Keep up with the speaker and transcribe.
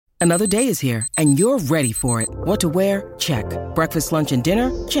Another day is here, and you're ready for it. What to wear? Check. Breakfast, lunch, and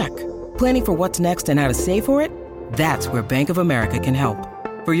dinner? Check. Planning for what's next and how to save for it? That's where Bank of America can help.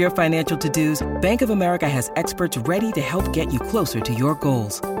 For your financial to-dos, Bank of America has experts ready to help get you closer to your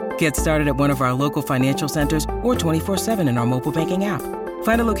goals. Get started at one of our local financial centers or 24/7 in our mobile banking app.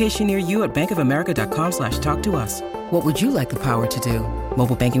 Find a location near you at bankofamerica.com/talktous. What would you like the power to do?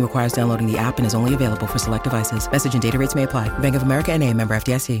 Mobile banking requires downloading the app and is only available for select devices. Message and data rates may apply. Bank of America N.A., member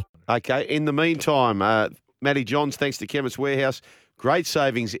FDIC. Okay, in the meantime, Matty Johns, thanks to Chemist Warehouse, great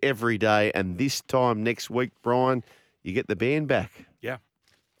savings every day. And this time next week, Brian, you get the band back. Yeah.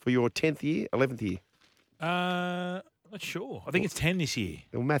 For your 10th year, 11th year? Not sure. I think it's 10 this year.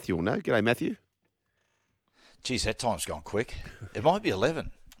 Well, Matthew will know. G'day, Matthew. Geez, that time's gone quick. It might be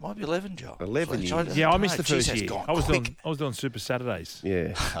 11. It might be 11, Joel. 11 years. Yeah, I missed the Geez, first that's year. gone I was quick. doing Super Saturdays.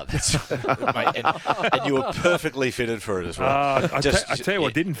 Yeah. Mate, and you were perfectly fitted for it as well. I tell you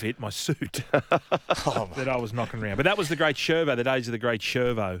what didn't fit, my suit that I was knocking around. But that was the great Shervo, the days of the great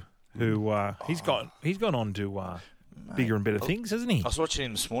Shervo, who he's gone on to bigger and better things, hasn't he? I was watching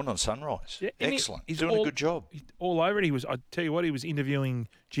him this morning on Sunrise. Yeah, Excellent. He's doing a good job. He's all over it. I tell you what, he was interviewing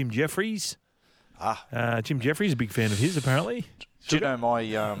Jim Jeffries. Jim Jeffries is a big fan of his, apparently. Do you know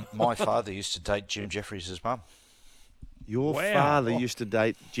my father used to date Jim Jeffries' mum? Your father used to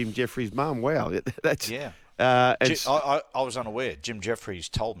date Jim Jeffries' mum. Wow. That's Yeah. and I was unaware. Jim Jeffries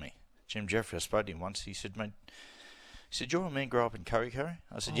told me. Jim Jeffries, I spoke to him once. He said, mate, do you and me grow up in Curry?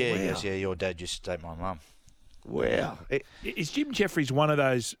 I said, yeah. wow. He goes, yeah, your dad used to date my mum. wow. Is Jim Jeffries one of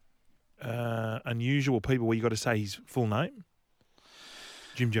those unusual people where you got to say his full name?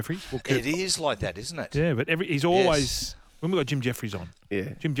 Jim Jeffries? It is like that, isn't it? Yeah, but he's always... When we got Jim Jeffries on.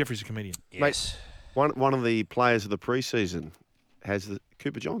 Yeah. Jim Jeffries is a comedian. Yes. Mate, one of the players of the preseason has the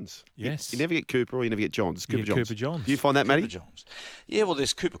Cooper Johns. Yes. You never get Cooper or you never get Johns. You Cooper get Johns. Cooper Johns. Do you find that, Matty? Cooper Johns. Yeah, well,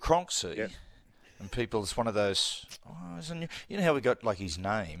 there's Cooper Cronk, see? Yeah. And people, it's one of those... you know how we got, like, his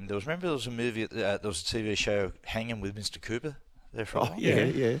name? There was a movie, there was a TV show, Hanging with Mr. Cooper, there for a while.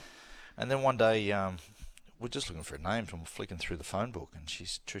 Yeah. And then one day, we're just looking for a name, so I'm flicking through the phone book, and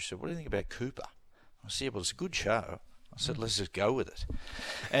Trish said, what do you think about Cooper? I said, yeah, well, it's a good show. I said, let's just go with it.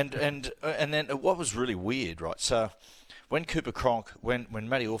 And then what was really weird, right? So when Cooper Cronk, when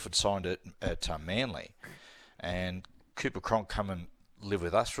Matty Orford signed it at Manly, and Cooper Cronk come and live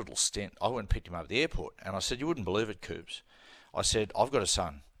with us for a little stint, I went and picked him up at the airport, and I said, you wouldn't believe it, Coops. I said, I've got a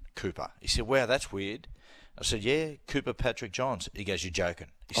son, Cooper. He said, wow, that's weird. I said, yeah, Cooper Patrick Johns. He goes, you're joking.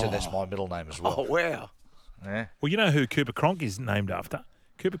 He said, that's my middle name as well. Oh, wow. Yeah. Well, you know who Cooper Cronk is named after?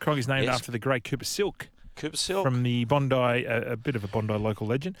 Cooper Cronk is named after the great Cooper Silk. Cooper Silk. From the Bondi, a bit of a Bondi local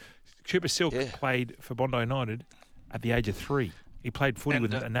legend. Cooper Silk played for Bondi United at the age of 3. He played footy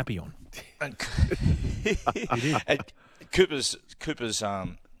with a nappy on. And Cooper's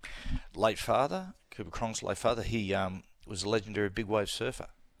late father, Cooper Cronk's late father, he was a legendary big wave surfer.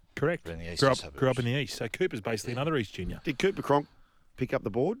 Correct. In the Grew up in the East. So Cooper's basically another East junior. Did Cooper Cronk pick up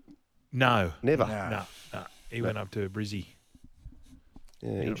the board? No. Never. No. He went up to Brizzy.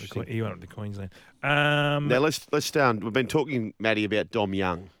 Yeah, He went up to Queensland. Now let's down. We've been talking, Matty, about Dom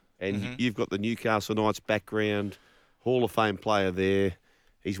Young, and you've got the Newcastle Knights background, Hall of Fame player there.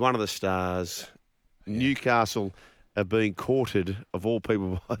 He's one of the stars. Yeah. Newcastle are being courted, of all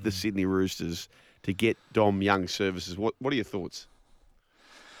people, by the Sydney Roosters to get Dom Young services. What are your thoughts?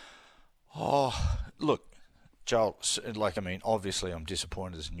 Oh, look, Joel. Obviously, I'm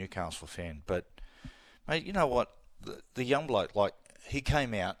disappointed as a Newcastle fan, but mate, you know what? The young bloke, he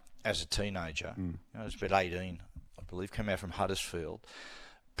came out as a teenager. He was about 18, I believe. Came out from Huddersfield,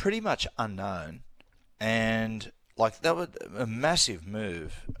 pretty much unknown, and that was a massive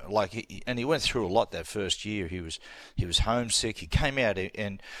move. He went through a lot that first year. He was homesick. He came out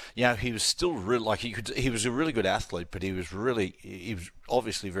and he was still really he was a really good athlete, but he was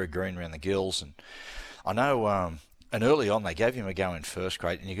obviously very green around the gills. And I know. And early on, they gave him a go in first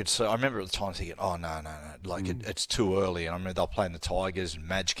grade, and you could see. I remember at the time thinking, "Oh no, it's too early." And I remember they were playing the Tigers, and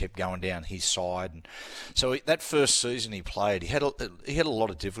Madge kept going down his side, and so that first season he played, he had a lot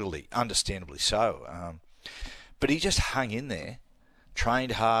of difficulty, understandably so. But he just hung in there,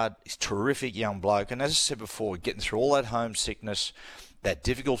 trained hard. He's a terrific young bloke, and as I said before, getting through all that homesickness, that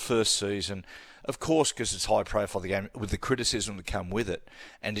difficult first season. Of course, because it's high profile, the game, with the criticism that come with it,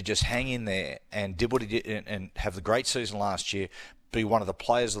 and to just hang in there and did what he did and have the great season last year, be one of the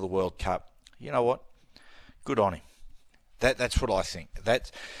players of the World Cup. You know what? Good on him. That's what I think.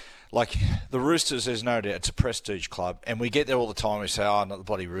 That's the Roosters, there's no doubt, it's a prestige club, and we get there all the time. We say, oh, not the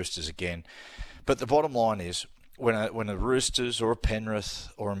bloody Roosters again. But the bottom line is, when a Roosters or a Penrith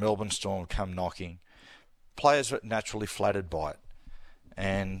or a Melbourne Storm come knocking, players are naturally flattered by it.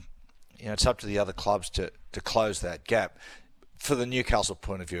 And it's up to the other clubs to close that gap. For the Newcastle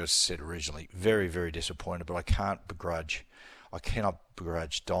point of view, as I said originally, very, very disappointed, but I cannot begrudge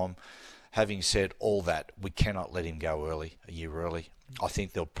Dom. Having said all that, we cannot let him go a year early. I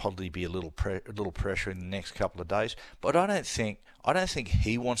think there'll probably be a little pressure in the next couple of days, but I don't think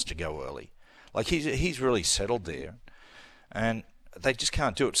he wants to go early. Like he's really settled there, and they just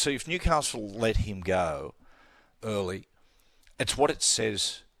can't do it. So if Newcastle let him go early, it's what it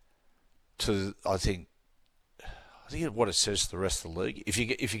says to what it says to the rest of the league. If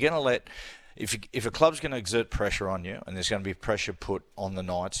a club's going to exert pressure on you, and there's going to be pressure put on the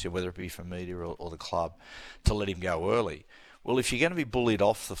Knights, whether it be from media or the club, to let him go early. Well, if you're going to be bullied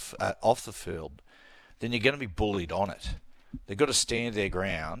off the field, then you're going to be bullied on it. They've got to stand their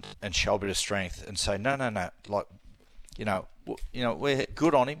ground and show a bit of strength and say, no. Like, we're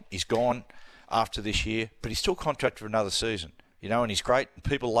good on him. He's gone after this year, but he's still contracted for another season. And he's great.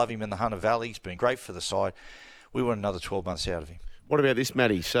 People love him in the Hunter Valley. He's been great for the side. We want another 12 months out of him. What about this,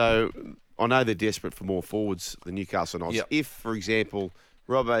 Matty? So I know they're desperate for more forwards, the Newcastle Knights. Yep. If, for example,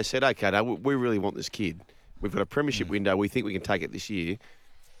 Robbo said, okay, no, we really want this kid. We've got a premiership window. We think we can take it this year.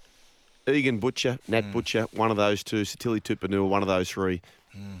 Egan Butcher, Nat Butcher, one of those two, Satili Tupanua, one of those three.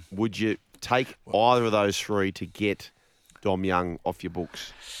 Would you take either of those three to get Dom Young off your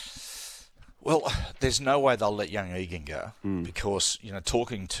books? Well, there's no way they'll let young Egan go because, I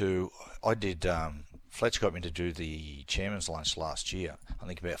did, Fletch got me to do the chairman's lunch last year. I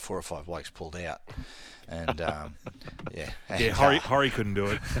think about 4 or 5 blokes pulled out. And, Horry couldn't do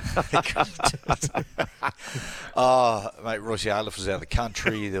it. Mate, Royce Ayliffe was out of the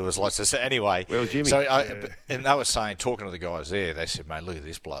country. There was lots of... Anyway. Well, Jimmy. So, and they were saying, talking to the guys there, they said, mate, look at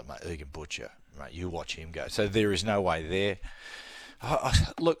this bloke, mate, Egan Butcher. Mate, you watch him go. So there is no way there.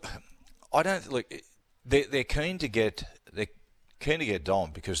 They're keen to get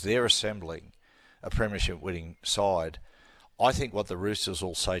Dom because they're assembling a premiership winning side. I think what the Roosters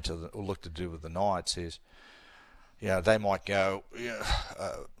will look to do with the Knights is, they might go,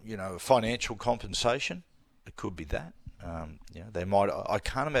 financial compensation. It could be that. They might. I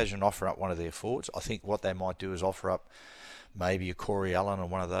can't imagine offering up one of their forwards. I think what they might do is offer up maybe a Corey Allen or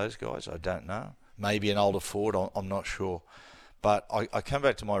one of those guys. I don't know. Maybe an older forward. I'm not sure. But I come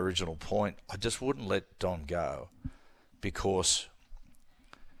back to my original point. I just wouldn't let Dom go because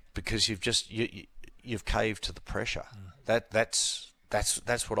you've caved to the pressure. That's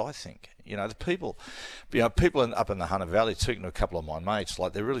what I think. The people up in the Hunter Valley, speaking to a couple of my mates,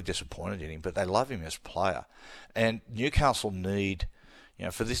 like they're really disappointed in him, but they love him as a player. And Newcastle need,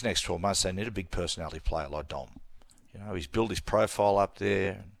 for this next 12 months, they need a big personality player like Dom. He's built his profile up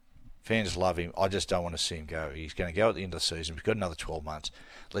there. Fans love him. I just don't want to see him go. He's going to go at the end of the season. We've got another 12 months.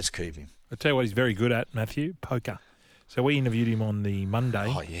 Let's keep him. I'll tell you what he's very good at, Matthew, poker. So we interviewed him on the Monday.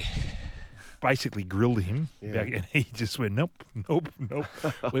 Oh, yeah. Basically grilled him, and he just went, nope.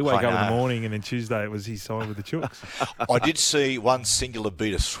 We wake up in the morning, and then Tuesday it was his sign with the Chooks. I did see one singular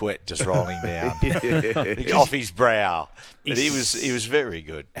beat of sweat just rolling down off his brow. But he was very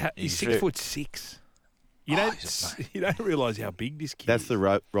good. He's 6'6". You don't realise how big this kid is. That's the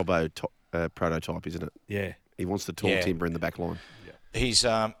Robbo prototype, isn't it? Yeah. He wants the tall timber in the back line. Yeah. He's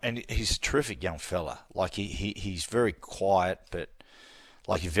a terrific young fella. Like he's very quiet, but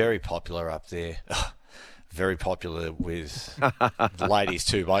like he's very popular up there. Very popular with the ladies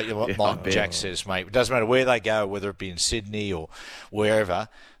too. Like Jack says, mate, it doesn't matter where they go, whether it be in Sydney or wherever.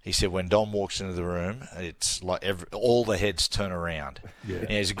 He said when Dom walks into the room, it's like all the heads turn around. Yeah.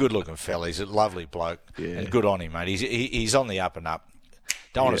 And he's a good-looking fella. He's a lovely bloke, and good on him, mate. He's on the up and up.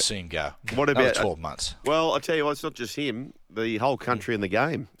 Don't want to see him go. What about 12 months? Well, I tell you what, it's not just him. The whole country in the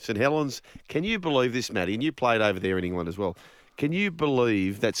game. St Helens. Can you believe this, Matty? And you played over there in England as well. Can you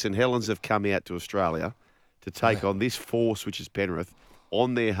believe that St Helens have come out to Australia to take on this force, which is Penrith,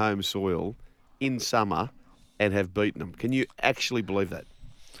 on their home soil in summer, and have beaten them? Can you actually believe that?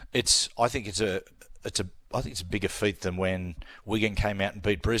 I think it's a bigger feat than when Wigan came out and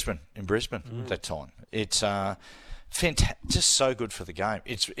beat Brisbane in Brisbane at that time. It's fantastic, just so good for the game.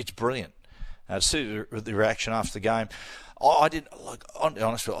 It's brilliant. See the reaction after the game. I didn't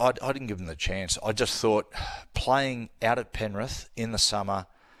honestly. I didn't give them the chance. I just thought playing out at Penrith in the summer.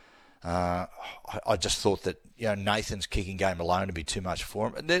 I just thought that Nathan's kicking game alone would be too much for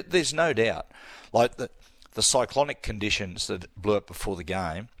him. There's no doubt, like the cyclonic conditions that blew up before the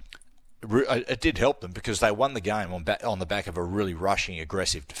game, it did help them because they won the game on the back of a really rushing,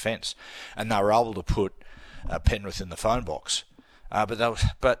 aggressive defence, and they were able to put Penrith in the phone box.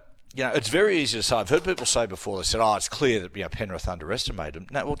 But it's very easy to say. I've heard people say before. They said, it's clear that Penrith underestimated them.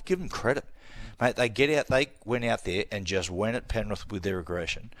 No, well, give them credit. Mate, they went out there and just went at Penrith with their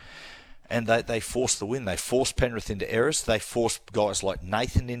aggression. and they forced the win. They forced Penrith into errors. They forced guys like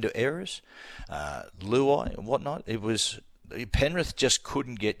Nathan into errors, Luai and whatnot. It was Penrith just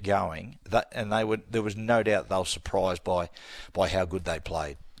couldn't get going, and there was no doubt they were surprised by how good they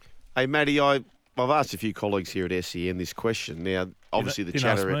played. Hey, Matty, I've asked a few colleagues here at SEN this question. Now, obviously the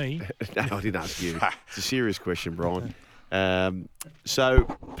chatter. Didn't ask me. No, I didn't ask you. It's a serious question, Brian. So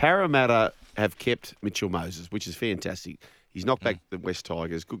Parramatta have kept Mitchell Moses, which is fantastic. He's knocked back the West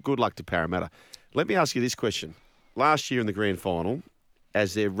Tigers. Good luck to Parramatta. Let me ask you this question. Last year in the grand final,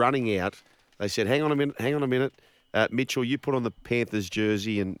 as they're running out, they said, hang on a minute. Mitchell, you put on the Panthers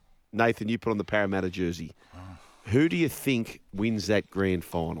jersey, and Nathan, you put on the Parramatta jersey. Who do you think wins that grand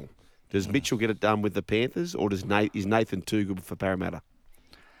final? Does Mitchell get it done with the Panthers, or is Nathan too good for Parramatta?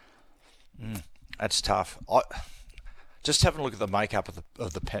 That's tough. Just having a look at the makeup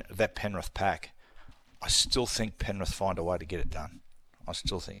of that Penrith pack, I still think Penrith find a way to get it done. I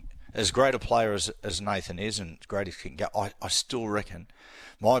still think. As great a player as Nathan is, and great as he can go, I still reckon,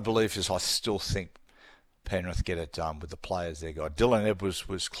 my belief is I still think Penrith get it done with the players they got. Dylan Edwards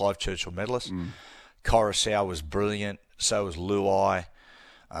was Clive Churchill medalist. Coruscant was brilliant. So was Luai.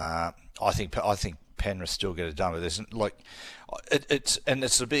 I think Penrith still get it done with this.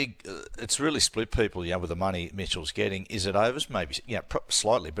 It's really split people, with the money Mitchell's getting. Is it overs? Maybe,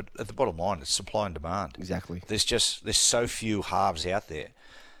 slightly, but at the bottom line, it's supply and demand. Exactly. There's so few halves out there.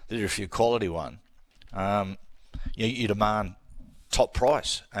 There's a few quality one. You demand top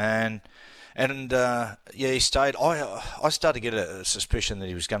price, and he stayed. I started to get a suspicion that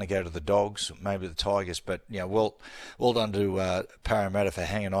he was going to go to the Dogs, maybe the Tigers, but well done to Parramatta for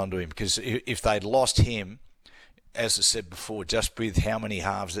hanging on to him, because if they'd lost him, as I said before, just with how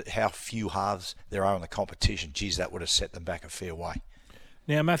few halves there are in the competition, geez, that would have set them back a fair way.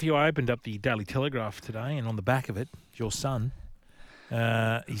 Now, Matthew, I opened up the Daily Telegraph today, and on the back of it, your son,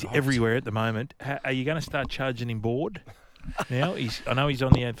 he's everywhere at the moment. Are you going to start charging him board? Now I know he's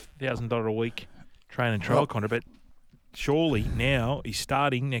on the $1,000 a week train and trial contract, but surely now he's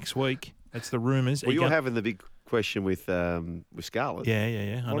starting next week. That's the rumours. Well, you're having the big question with Scarlett.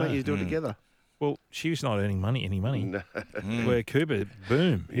 Yeah. Why don't you do it together? Well, she was not earning any money. No. Where Cooper,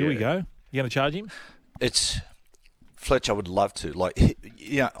 boom, here we go. You going to charge him? It's Fletch. I would love to.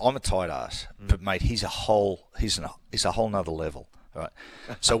 I'm a tight ass, but mate, he's a whole nother level. Right.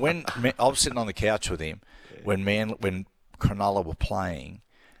 So when I was sitting on the couch with him, when Cronulla were playing,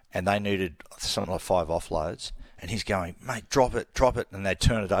 and they needed something like 5 offloads, and he's going, mate, drop it, and they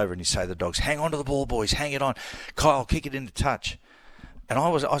turn it over, and you say to the Dogs, hang on to the ball, boys, hang it on, Kyle, kick it into touch. And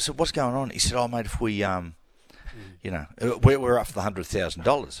I said, what's going on? He said, oh, mate, if we, we're up for the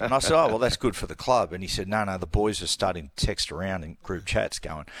 $100,000. And I said, oh, well, that's good for the club. And he said, no, the boys are starting to text around in group chats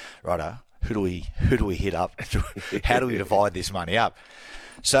going, righto, who do we hit up? How do we divide this money up?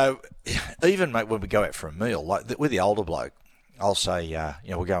 So even, mate, when we go out for a meal, like with the older bloke, I'll say,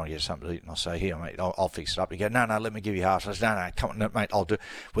 we'll go and get something to eat, and I'll say, here, mate, I'll fix it up. He go, no, let me give you half. I say, no, come on, no, mate, I'll do.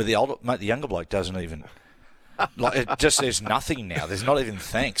 With the younger bloke doesn't even. There's nothing now. There's not even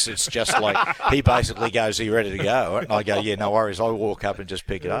thanks. It's just like he basically goes, "Are you ready to go?" And I go, "Yeah, no worries." I walk up and just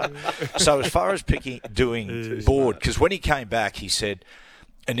pick it up. So as far as doing board, because when he came back, he said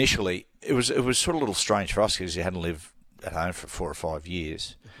initially it was sort of a little strange for us because he hadn't lived at home for 4 or 5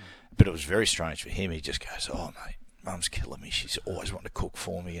 years, but it was very strange for him. He just goes, "Oh mate, Mum's killing me. She's always wanting to cook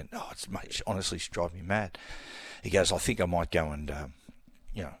for me, and honestly, she's driving me mad." He goes, "I think I might go and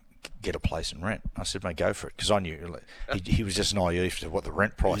get a place and rent." I said, mate, go for it, because I knew he was just naive to what the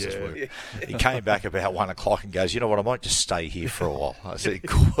rent prices were. Yeah. He came back about 1 o'clock and goes, you know what, I might just stay here for a while. I said,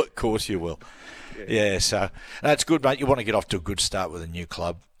 of course you will. Yeah, so that's good, mate. You want to get off to a good start with a new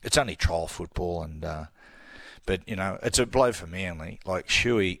club. It's only trial football, but it's a blow for Manly. Like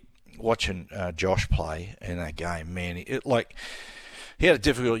Shuey, watching Josh play in that game, man, he had a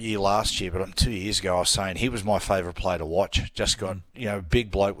difficult year last year, but 2 years ago I was saying he was my favourite player to watch. Just got, big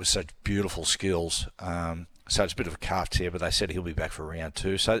bloke with such beautiful skills. So it's a bit of a calf tear, but they said he'll be back for round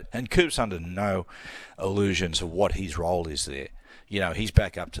 2. So, and Coop's under no illusions of what his role is there. He's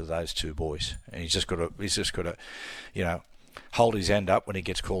back up to those 2 boys, and he's just got to, hold his end up when he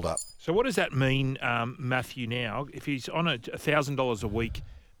gets called up. So what does that mean, Matthew? Now, if he's on $1,000 a week?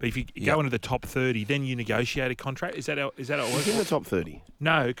 But if you go into the top 30, then you negotiate a contract. Is that how it works? He's in the top 30.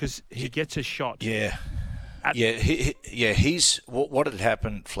 No, because he gets a shot. Yeah. He's what had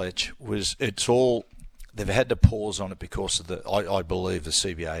happened, Fletch, was it's all they've had to pause on it because of I believe the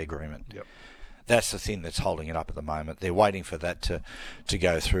CBA agreement. Yep. That's the thing that's holding it up at the moment. They're waiting for that to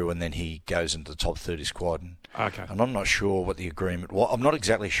go through, and then he goes into the top 30 squad. And I'm not sure what the agreement was. I'm not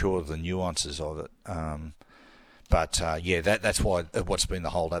exactly sure of the nuances of it. But that's what's been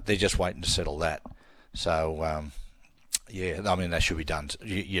the hold up. They're just waiting to settle that. So I mean, that should be done.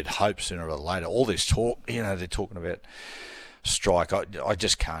 You'd hope sooner or later. All this talk, they're talking about strike. I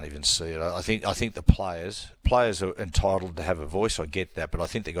just can't even see it. I think the players are entitled to have a voice. I get that, but I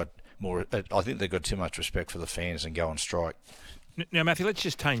think they got too much respect for the fans and go on strike. Now, Matthew, let's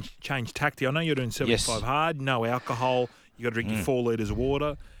just change tactic. I know you're doing 75 hard, no alcohol. You got to drink your 4 litres of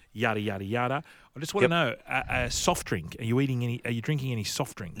water. Yada yada yada. I just want to know a soft drink. Are you drinking any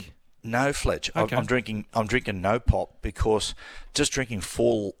soft drink? No, Fletch. Okay. I'm drinking no pop because just drinking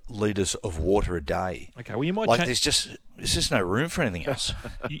 4 litres of water a day. Okay, well you might there's just no room for anything else.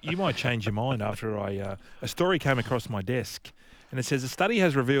 you might change your mind after a story came across my desk, and it says a study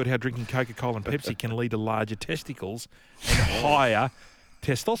has revealed how drinking Coca-Cola and Pepsi can lead to larger testicles and higher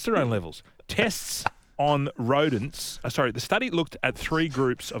testosterone levels. Tests on rodents. The study looked at 3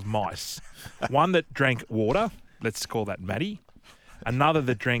 groups of mice. One that drank water. Let's call that Maddie. Another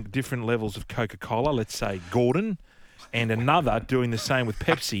that drank different levels of Coca-Cola, let's say Gordon, and another doing the same with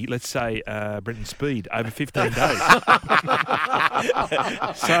Pepsi, let's say Brenton Speed, over 15 days.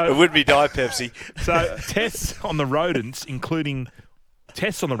 It would be Diet Pepsi. So tests on the rodents included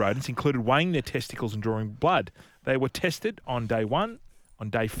weighing their testicles and drawing blood. They were tested on day 1, on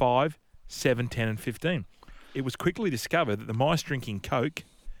day 5, 7, 10 and 15. It was quickly discovered that the mice drinking Coke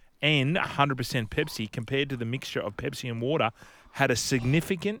and 100% Pepsi compared to the mixture of Pepsi and water had a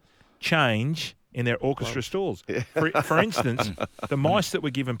significant change in their orchestra stalls. For instance, the mice that were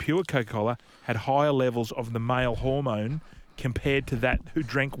given pure Coca-Cola had higher levels of the male hormone compared to that who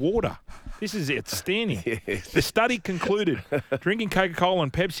drank water. This is outstanding. Yes. The study concluded drinking Coca-Cola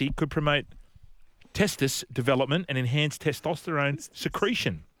and Pepsi could promote testis development and enhance testosterone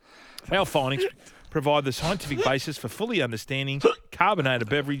secretion. Our findings provide the scientific basis for fully understanding carbonated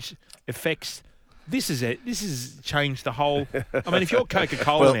beverage effects. This is it. This has changed the whole. I mean, if you're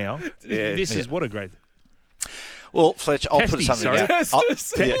Coca-Cola now, this is what a great. Well, Fletch, I'll put something down.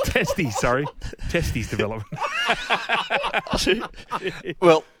 Testes development.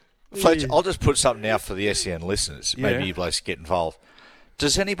 Well, Fletch, I'll just put something out for the SEN listeners. Maybe you blokes get involved.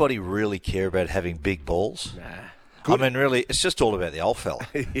 Does anybody really care about having big balls? Nah. Good. I mean, really, it's just all about the old fella.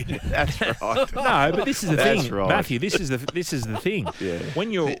 That's right. No, but this is the thing, right. Matthew. This is the thing. Yeah.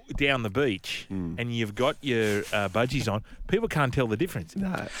 When you're down the beach and you've got your budgies on, people can't tell the difference.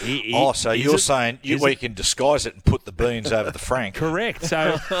 No. So you're saying you can disguise it and put the beans over the frank? Correct.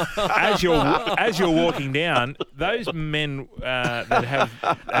 So as you're walking down, those men that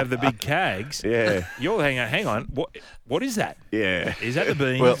have the big cags, you're hang on. What is that? Yeah. Is that the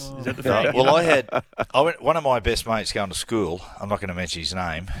beans? Is that the frank? Well, one of my best mates going to school. I'm not going to mention his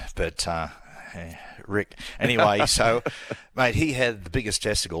name, but Rick. Anyway, so, mate, he had the biggest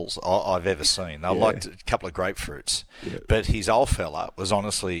testicles I've ever seen. They were like a couple of grapefruits. Yeah. But his old fella was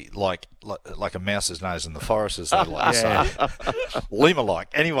honestly like a mouse's nose in the forest, as they like to say. Lemur-like.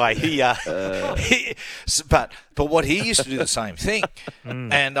 Anyway, but what he used to do the same thing.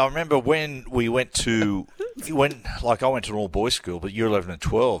 And I remember when I went to an all-boys school, but year 11 and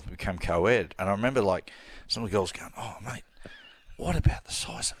 12 became co-ed. And I remember some of the girls going, "Oh, mate, what about the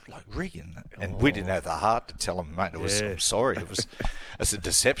size of Regan?" And we didn't have the heart to tell them, mate. I'm sorry. It's a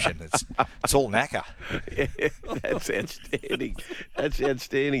deception. It's all knacker. Yeah, that's outstanding. That's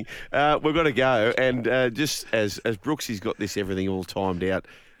outstanding. We've got to go, and just as Brooksy's got everything all timed out.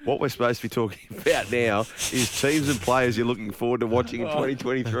 What we're supposed to be talking about now is teams and players you're looking forward to watching in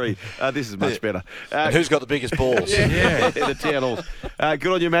 2023. This is much better. And who's got the biggest balls? The town halls.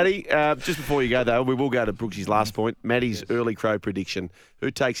 Good on you, Matty. Just before you go, though, we will go to Brooksy's last point. Matty's early crow prediction.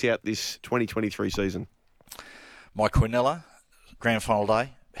 Who takes out this 2023 season? My Quinella, grand final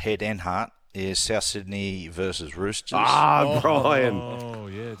day, head and heart, is South Sydney versus Roosters. Brian. Oh,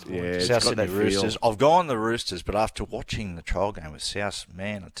 yeah. It's South Sydney Roosters. I've gone the Roosters, but after watching the trial game with South,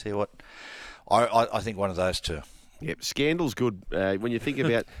 man, I tell you what, I think one of those two. Yep, scandal's good. When you think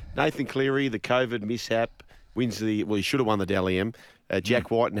about Nathan Cleary, the COVID mishap, he should have won the Dally M.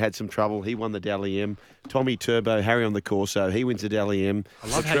 Jack Whiten had some trouble. He won the Dally M. Tommy Turbo, Harry on the Corso, he wins the Dally M.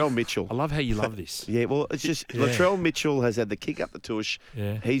 Latrell Mitchell. I love how you love this. Yeah, well, it's just Latrell Mitchell has had the kick up the tush.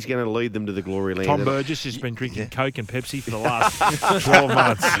 Yeah. He's going to lead them to the glory land. Tom Burgess has been drinking Coke and Pepsi for the last 12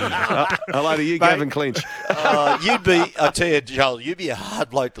 months. Hello to you, Gavin Clinch. I tell you, Joel, you'd be a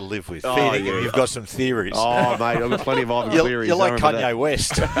hard bloke to live with. You've got some theories. Oh, mate, I've got plenty of Ivan Clearys. You're like Kanye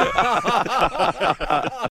West.